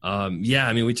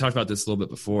 We talked about this a little bit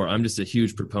before. I'm just a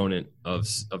huge proponent of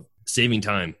saving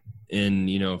time. And,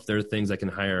 if there are things I can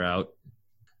hire out,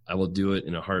 I will do it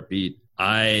in a heartbeat.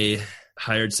 I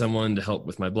hired someone to help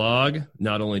with my blog,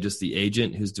 not only just the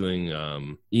agent who's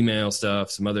doing email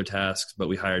stuff, some other tasks, but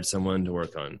we hired someone to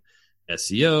work on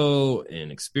SEO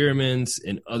and experiments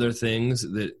and other things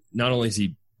that not only is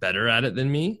he better at it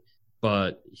than me,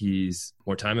 but he's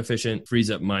more time efficient, frees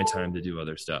up my time to do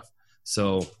other stuff.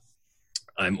 So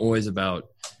I'm always about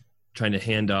trying to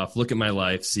hand off, look at my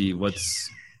life, see what's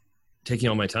taking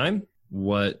all my time,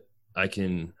 what I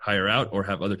can hire out or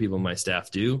have other people in my staff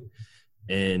do,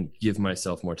 and give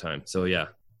myself more time. So yeah,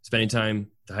 spending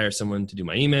time to hire someone to do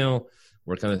my email,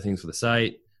 work on other things for the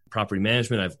site, property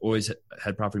management. I've always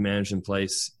had property management in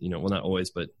place, well, not always,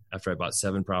 but after I bought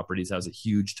 7 properties, that was a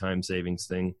huge time savings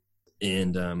thing.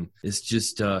 And it's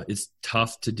just, it's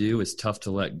tough to do. It's tough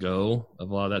to let go of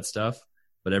a lot of that stuff.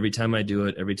 But every time I do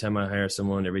it, every time I hire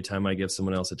someone, every time I give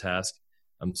someone else a task,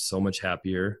 I'm so much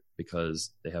happier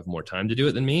because they have more time to do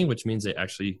it than me, which means they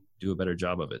actually do a better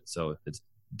job of it. So it's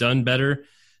done better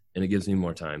and it gives me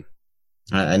more time.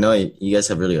 I know you guys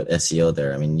have really good SEO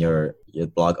there. I mean, your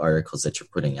blog articles that you're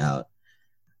putting out.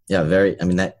 Yeah,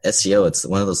 that SEO, it's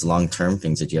one of those long-term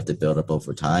things that you have to build up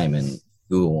over time, and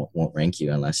Google won't rank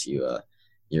you unless you're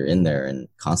in there and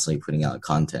constantly putting out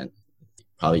content.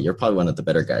 You're probably one of the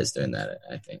better guys doing that,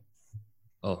 I think.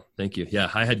 Oh, thank you. Yeah,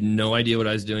 I had no idea what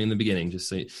I was doing in the beginning. Just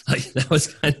say that was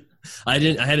kind of, I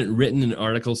hadn't written an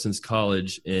article since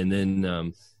college, and then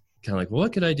kind of like, well,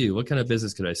 what could I do? What kind of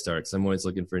business could I start? Because I'm always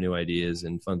looking for new ideas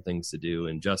and fun things to do.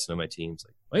 And Justin on my team's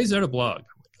like, why is there a blog?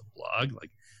 I'm like, a blog?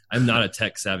 Like, I'm not a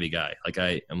tech savvy guy. Like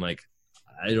I'm like,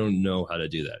 I don't know how to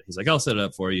do that. He's like, I'll set it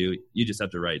up for you. You just have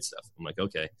to write stuff. I'm like,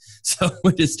 okay. So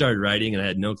we just started writing, and I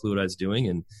had no clue what I was doing.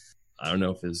 And I don't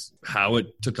know if it's how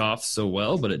it took off so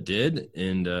well, but it did.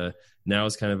 And now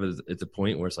it's kind of at the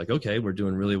point where it's like, okay, we're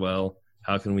doing really well.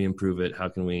 How can we improve it? How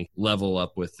can we level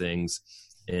up with things?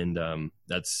 And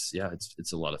it's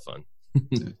a lot of fun.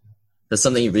 That's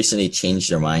something you recently changed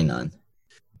your mind on.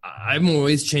 I'm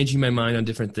always changing my mind on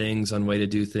different things, on way to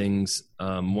do things.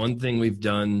 One thing we've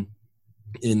done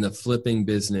in the flipping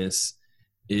business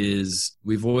is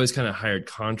we've always kind of hired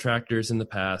contractors in the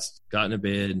past, gotten a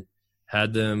bid,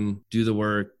 had them do the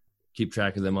work, keep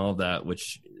track of them, all of that,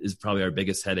 which is probably our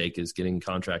biggest headache, is getting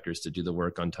contractors to do the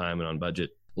work on time and on budget.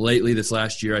 Lately, this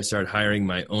last year, I started hiring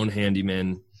my own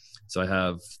handyman. So I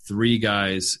have 3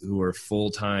 guys who are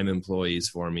full-time employees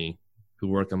for me who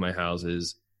work on my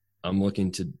houses. I'm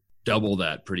looking to double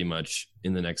that pretty much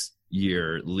in the next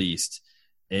year at least.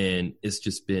 And it's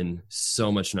just been so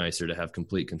much nicer to have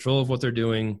complete control of what they're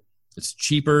doing. It's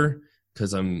cheaper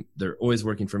because they're always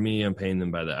working for me. I'm paying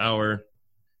them by the hour.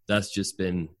 That's just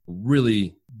been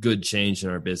really good change in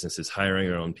our business, is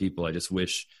hiring our own people. I just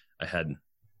wish I had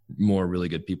more really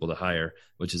good people to hire,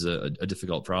 which is a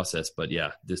difficult process. But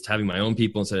yeah, just having my own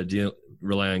people instead of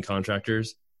relying on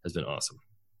contractors has been awesome.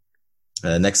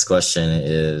 Next question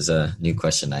is a new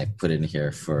question I put in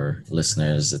here for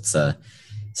listeners. It's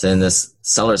so in this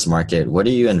seller's market, what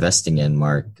are you investing in,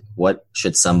 Mark? What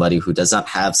should somebody who does not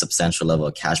have substantial level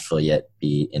of cash flow yet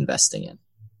be investing in?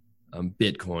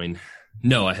 Bitcoin.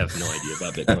 No, I have no idea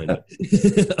about Bitcoin.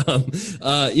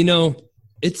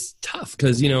 It's tough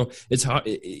because, it's hard.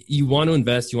 You want to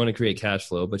invest, you want to create cash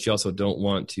flow, but you also don't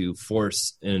want to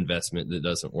force an investment that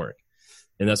doesn't work.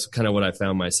 And that's kind of what I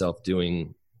found myself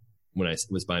doing when I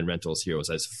was buying rentals here.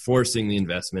 I was forcing the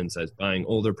investments. I was buying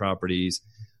older properties,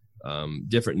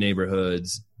 different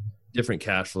neighborhoods, different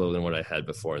cash flow than what I had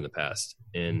before in the past.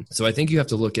 And so I think you have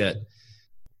to look at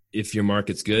if your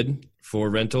market's good for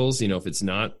rentals. If it's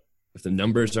not, if the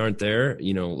numbers aren't there,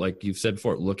 like you've said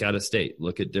before, look out of state,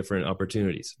 look at different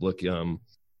opportunities, look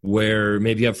where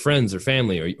maybe you have friends or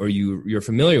family, or you're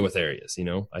familiar with areas.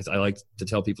 I like to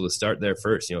tell people to start there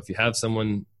first. If you have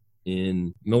someone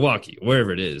in Milwaukee,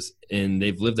 wherever it is, and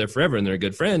they've lived there forever and they're a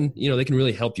good friend, they can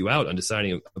really help you out on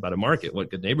deciding about a market, what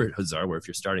good neighborhoods are, where if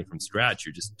you're starting from scratch,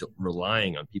 you're just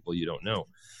relying on people you don't know.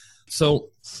 So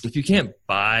if you can't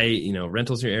buy,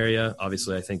 rentals in your area,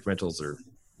 obviously I think rentals are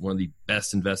one of the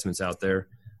best investments out there.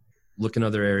 Look in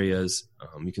other areas.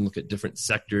 You can look at different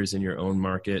sectors in your own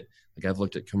market. Like I've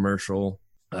looked at commercial.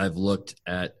 I've looked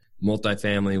at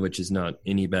multifamily, which is not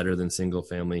any better than single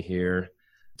family here.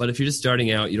 But if you're just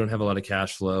starting out, you don't have a lot of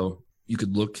cash flow, you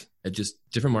could look at just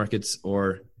different markets,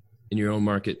 or in your own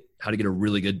market, how to get a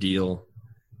really good deal.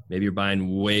 Maybe you're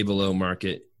buying way below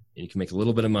market and you can make a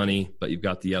little bit of money, but you've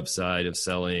got the upside of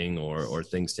selling or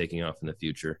things taking off in the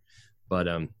future. But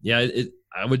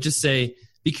I would just say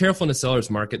be careful in the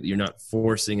seller's market that you're not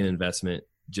forcing an investment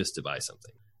just to buy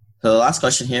something. So the last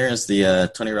question here is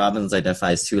Tony Robbins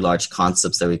identifies 2 large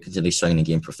concepts that we continue struggling to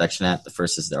gain perfection at. The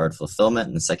first is the art of fulfillment,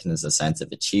 and the second is the science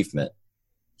of achievement.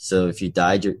 So if you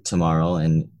died tomorrow,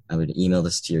 and I would email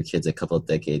this to your kids a couple of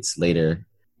decades later,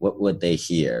 what would they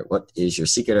hear? What is your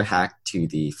secret or hack to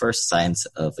the first science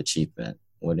of achievement?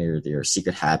 What are your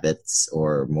secret habits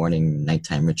or morning,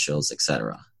 nighttime rituals,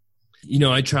 etc.?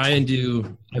 I've tried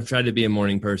to be a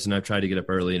morning person. I've tried to get up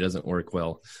early. It doesn't work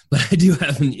well, but I do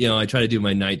have, I try to do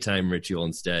my nighttime ritual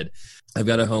instead. I've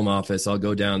got a home office. I'll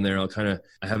go down there.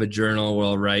 I have a journal where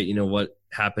I'll write, what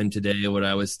happened today, what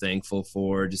I was thankful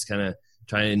for, just kind of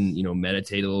try and,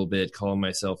 meditate a little bit, calm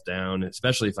myself down,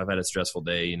 especially if I've had a stressful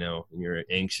day, and you're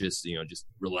anxious, just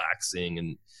relaxing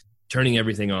and turning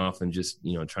everything off and just,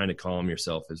 trying to calm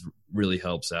yourself really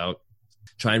helps out.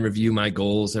 Try and review my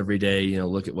goals every day,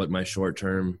 look at what my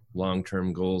short-term,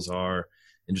 long-term goals are,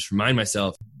 and just remind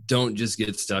myself, don't just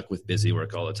get stuck with busy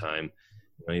work all the time.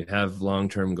 You have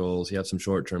long-term goals, you have some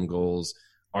short-term goals.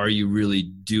 Are you really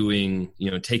doing,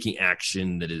 taking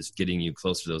action that is getting you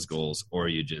close to those goals, or are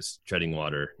you just treading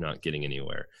water, not getting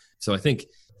anywhere? So I think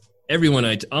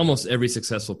almost every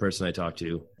successful person I talk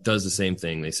to does the same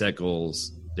thing. They set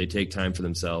goals, they take time for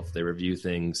themselves, they review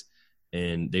things,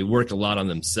 and they work a lot on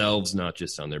themselves, not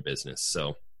just on their business.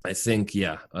 So I think,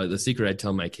 the secret I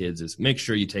tell my kids is make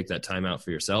sure you take that time out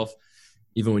for yourself,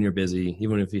 even when you're busy,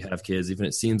 even if you have kids, even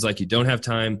if it seems like you don't have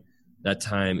time, that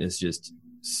time is just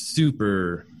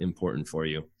super important for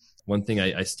you. One thing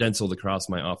I stenciled across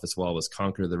my office wall was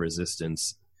 "Conquer the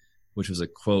Resistance," which was a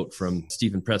quote from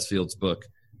Stephen Pressfield's book,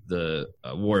 The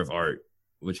War of Art,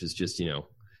 which is just,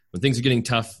 when things are getting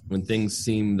tough, when things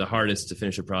seem the hardest to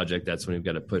finish a project, that's when you've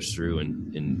got to push through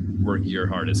and work your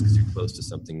hardest because you're close to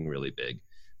something really big.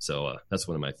 So that's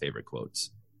one of my favorite quotes.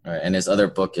 All right. And his other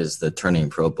book is the Turning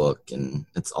Pro book. And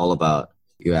it's all about,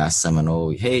 you ask someone, oh,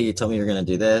 hey, you told me you're going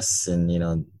to do this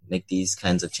and, make these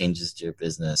kinds of changes to your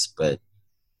business, but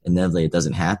inevitably it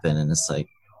doesn't happen. And it's like,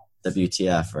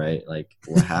 WTF, right? Like,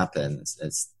 what happened?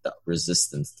 It's the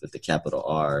resistance with the capital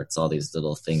R. It's all these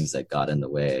little things that got in the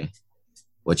way.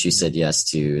 What you said yes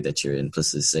to, that you're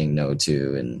implicitly saying no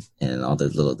to, and all the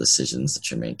little decisions that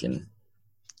you're making.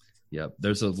 Yep,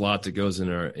 there's a lot that goes in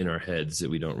our heads that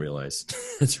we don't realize.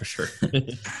 That's for sure.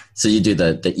 So you do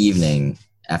the evening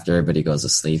after everybody goes to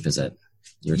sleep. Is that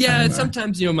your time? Yeah,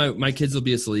 sometimes my kids will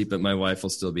be asleep, but my wife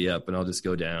will still be up, and I'll just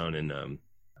go down and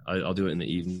I'll do it in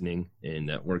the evening, and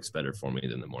that works better for me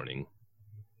than the morning.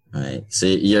 All right. So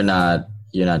you're not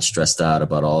stressed out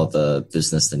about all the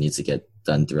business that needs to get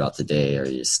done throughout the day, or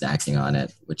you're snacking on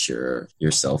it with your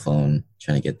cell phone,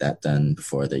 trying to get that done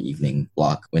before the evening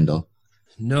block window?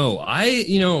 No,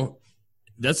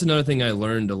 that's another thing I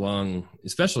learned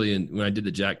especially when I did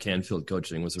the Jack Canfield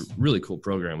coaching, was a really cool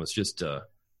program, was just to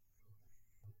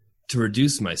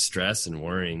reduce my stress and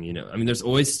worrying. There's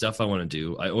always stuff I want to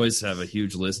do. I always have a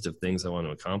huge list of things I want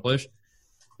to accomplish,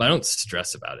 but I don't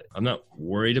stress about it. I'm not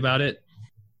worried about it.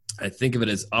 I think of it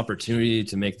as opportunity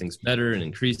to make things better and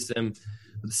increase them.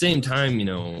 At the same time,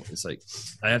 it's like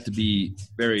I have to be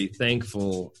very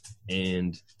thankful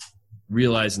and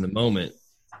realize in the moment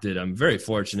that I'm very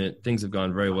fortunate. Things have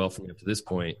gone very well for me up to this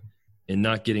point, and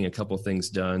not getting a couple things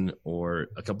done or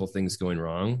a couple things going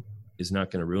wrong is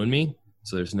not going to ruin me.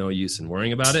 So there's no use in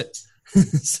worrying about it.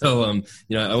 So,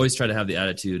 I always try to have the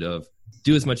attitude of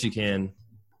do as much as you can,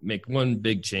 make one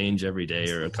big change every day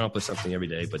or accomplish something every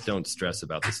day, but don't stress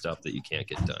about the stuff that you can't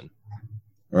get done.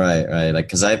 Right. Like,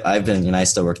 cause I've been, I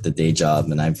still work the day job,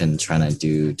 and I've been trying to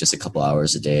do just a couple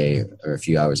hours a day or a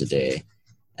few hours a day,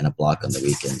 and a block on the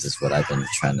weekends is what I've been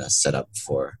trying to set up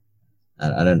for.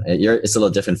 It's a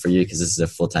little different for you because this is a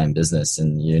full-time business,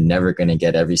 and you're never going to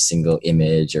get every single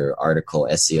image or article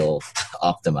SEO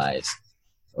optimized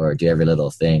or do every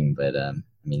little thing. But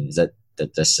is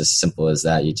that's just simple as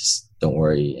that? You just don't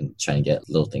worry and try and get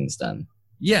little things done.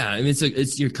 Yeah,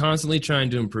 it's you're constantly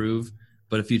trying to improve,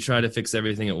 but if you try to fix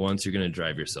everything at once, you're going to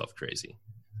drive yourself crazy.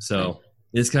 So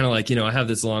it's kind of like, I have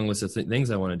this long list of things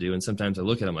I want to do, and sometimes I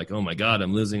look at them like, oh my God,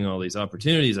 I'm losing all these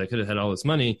opportunities. I could have had all this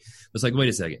money. It's like, wait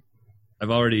a second. I've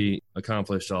already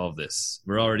accomplished all of this.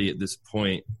 We're already at this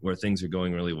point where things are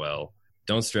going really well.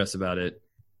 Don't stress about it.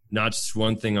 Not just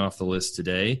one thing off the list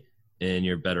today, and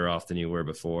you're better off than you were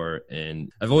before.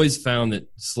 And I've always found that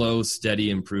slow,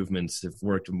 steady improvements have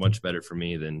worked much better for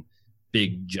me than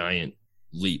big, giant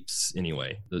leaps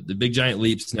anyway. The big, giant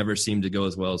leaps never seem to go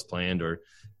as well as planned or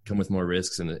come with more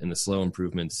risks, and the slow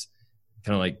improvements,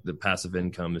 kind of like the passive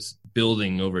income, is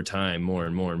building over time more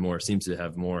and more and more, seems to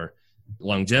have more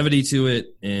longevity to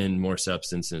it and more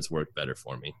substance, and it's worked better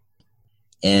for me.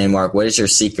 And Mark, what is your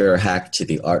secret or hack to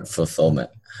the art fulfillment?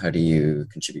 How do you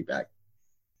contribute back?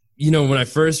 When I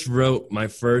first wrote my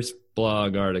first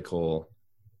blog article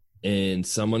and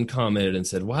someone commented and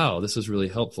said, wow, this was really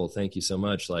helpful, thank you so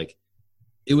much. Like,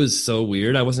 it was so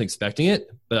weird. I wasn't expecting it,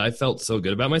 but I felt so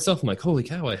good about myself. I'm like, holy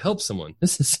cow, I helped someone.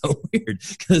 This is so weird,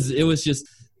 because it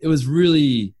was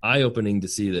really eye-opening to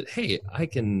see that, hey, I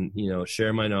can,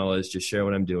 share my knowledge, just share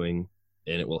what I'm doing,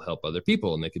 and it will help other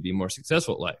people, and they could be more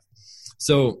successful at life.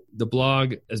 So the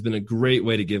blog has been a great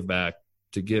way to give back,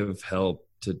 to give help,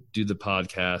 to do the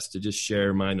podcast, to just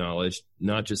share my knowledge,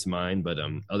 not just mine, but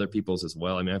other people's as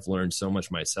well. I've learned so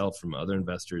much myself from other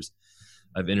investors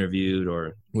I've interviewed,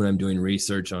 or when I'm doing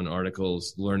research on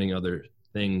articles, learning other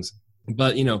things.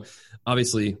 But,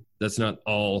 obviously that's not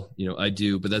all, I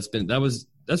do, but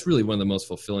that's really one of the most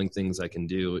fulfilling things I can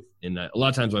do. And a lot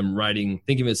of times when I'm writing,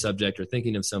 thinking of a subject or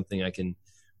thinking of something I can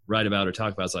write about or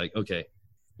talk about, it's like, okay,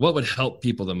 what would help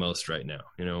people the most right now?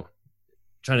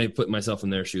 Trying to put myself in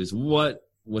their shoes. What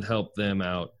would help them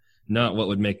out? Not what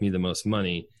would make me the most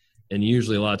money. And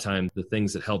usually a lot of times the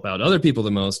things that help out other people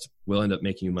the most will end up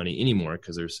making you money anymore,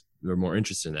 because they're more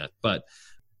interested in that. But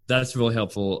that's really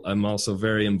helpful. I'm also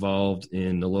very involved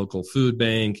in the local food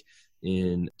bank,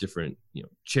 in different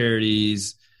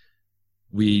charities.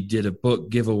 We did a book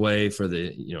giveaway for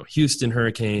the Houston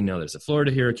hurricane. Now there's a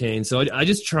Florida hurricane. So I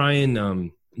just try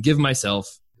and give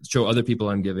myself, show other people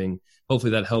I'm giving.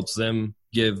 Hopefully that helps them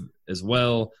give as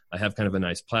well. I have kind of a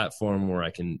nice platform where I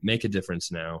can make a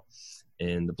difference now.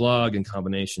 And the blog, in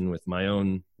combination with my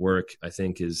own work, I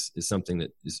think is something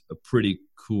that is a pretty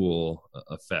cool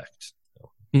effect.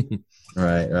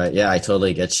 Right. Yeah, I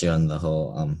totally get you on the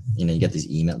whole, you get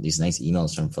these nice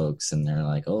emails from folks and they're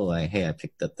like, oh, hey, I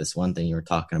picked up this one thing you were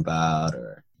talking about,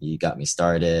 or you got me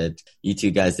started. You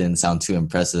two guys didn't sound too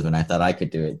impressive and I thought I could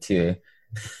do it too.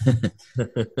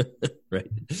 Right.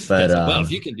 But, well,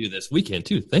 if you can do this, we can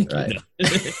too. Thank you.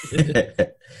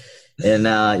 And,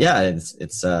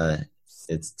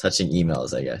 it's touching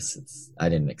emails, I guess. I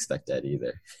didn't expect that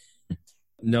either.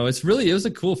 No, it was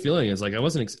a cool feeling. It's like,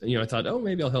 I thought, oh,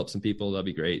 maybe I'll help some people. That'll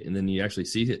be great. And then you actually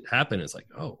see it happen. It's like,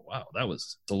 oh, wow, that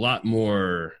was a lot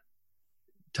more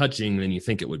touching than you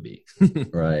think it would be.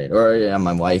 Right. Or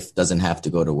my wife doesn't have to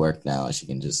go to work now. She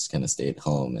can just kind of stay at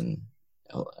home and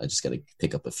I just got to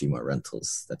pick up a few more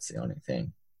rentals. That's the only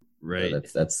thing. Right.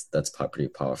 So that's pretty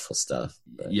powerful stuff.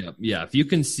 But. Yeah. If you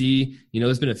can see,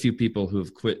 there's been a few people who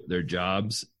have quit their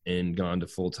jobs and gone to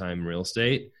full-time real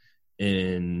estate.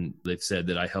 And they've said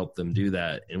that I helped them do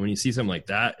that. And when you see something like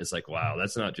that, it's like, wow,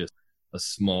 that's not just a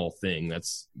small thing.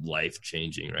 That's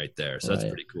life-changing right there. So That's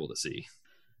pretty cool to see.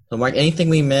 So, Mark, anything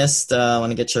we missed? I want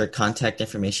to get your contact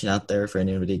information out there for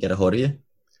anybody to get a hold of you.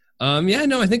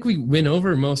 I think we went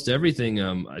over most everything.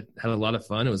 I had a lot of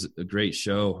fun. It was a great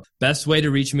show. Best way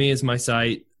to reach me is my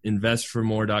site,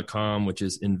 investformore.com, which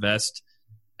is invest,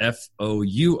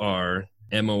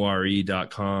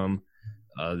 FOURMORE.com.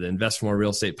 The Invest for More Real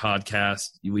Estate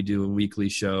podcast. We do a weekly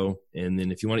show. And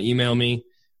then if you want to email me,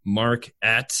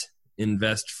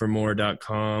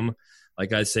 mark@investformore.com.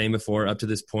 Like I was saying before, up to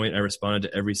this point, I responded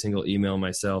to every single email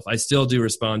myself. I still do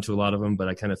respond to a lot of them, but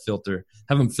I kind of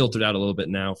have them filtered out a little bit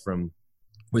now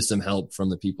with some help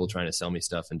from the people trying to sell me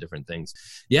stuff and different things.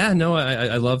 Yeah, no,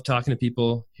 I love talking to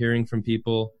people, hearing from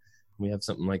people. We have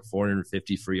something like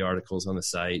 450 free articles on the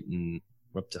site, and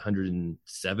we're up to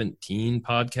 117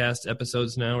 podcast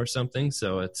episodes now or something.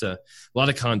 So it's a lot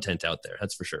of content out there.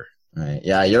 That's for sure. Right.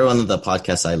 Yeah. You're one of the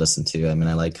podcasts I listen to. I mean,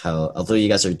 I like how, although you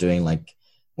guys are doing like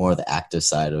more of the active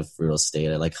side of real estate,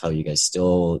 I like how you guys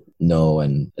still know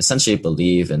and essentially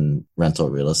believe in rental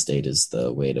real estate is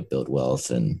the way to build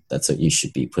wealth. And that's what you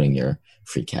should be putting your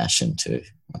free cash into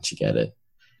once you get it.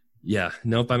 Yeah,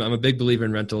 nope. I'm a big believer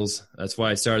in rentals. That's why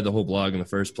I started the whole blog in the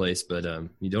first place. But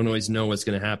you don't always know what's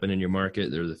going to happen in your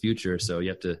market or the future, so you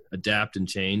have to adapt and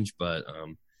change. But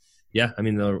yeah, I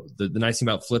mean, the nice thing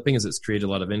about flipping is it's created a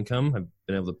lot of income. I've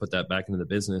been able to put that back into the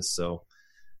business. So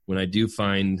when I do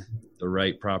find the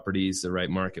right properties, the right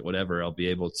market, whatever, I'll be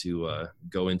able to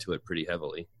go into it pretty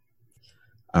heavily.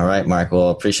 All right, Mark.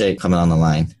 Well, appreciate coming on the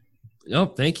line. Oh,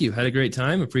 thank you. Had a great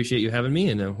time. Appreciate you having me,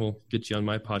 and we'll get you on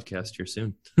my podcast here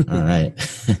soon. All right.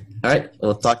 All right.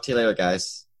 We'll talk to you later,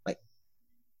 guys. Bye.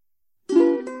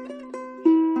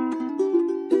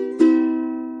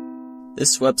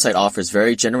 This website offers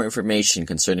very general information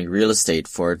concerning real estate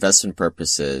for investment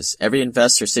purposes. Every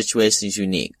investor situation is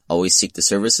unique. Always seek the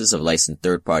services of licensed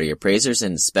third-party appraisers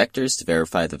and inspectors to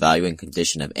verify the value and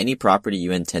condition of any property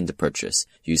you intend to purchase.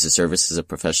 Use the services of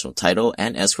professional title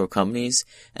and escrow companies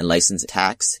and licensed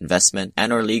tax, investment,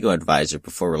 and or legal advisor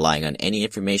before relying on any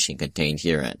information contained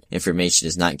herein. Information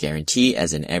is not guaranteed,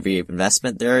 as in every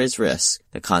investment there is risk.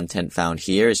 The content found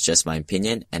here is just my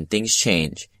opinion, and things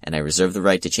change, and I reserve the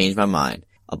right to change my mind.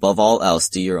 Above all else,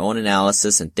 do your own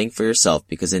analysis and think for yourself,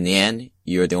 because in the end,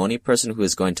 you are the only person who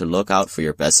is going to look out for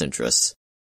your best interests.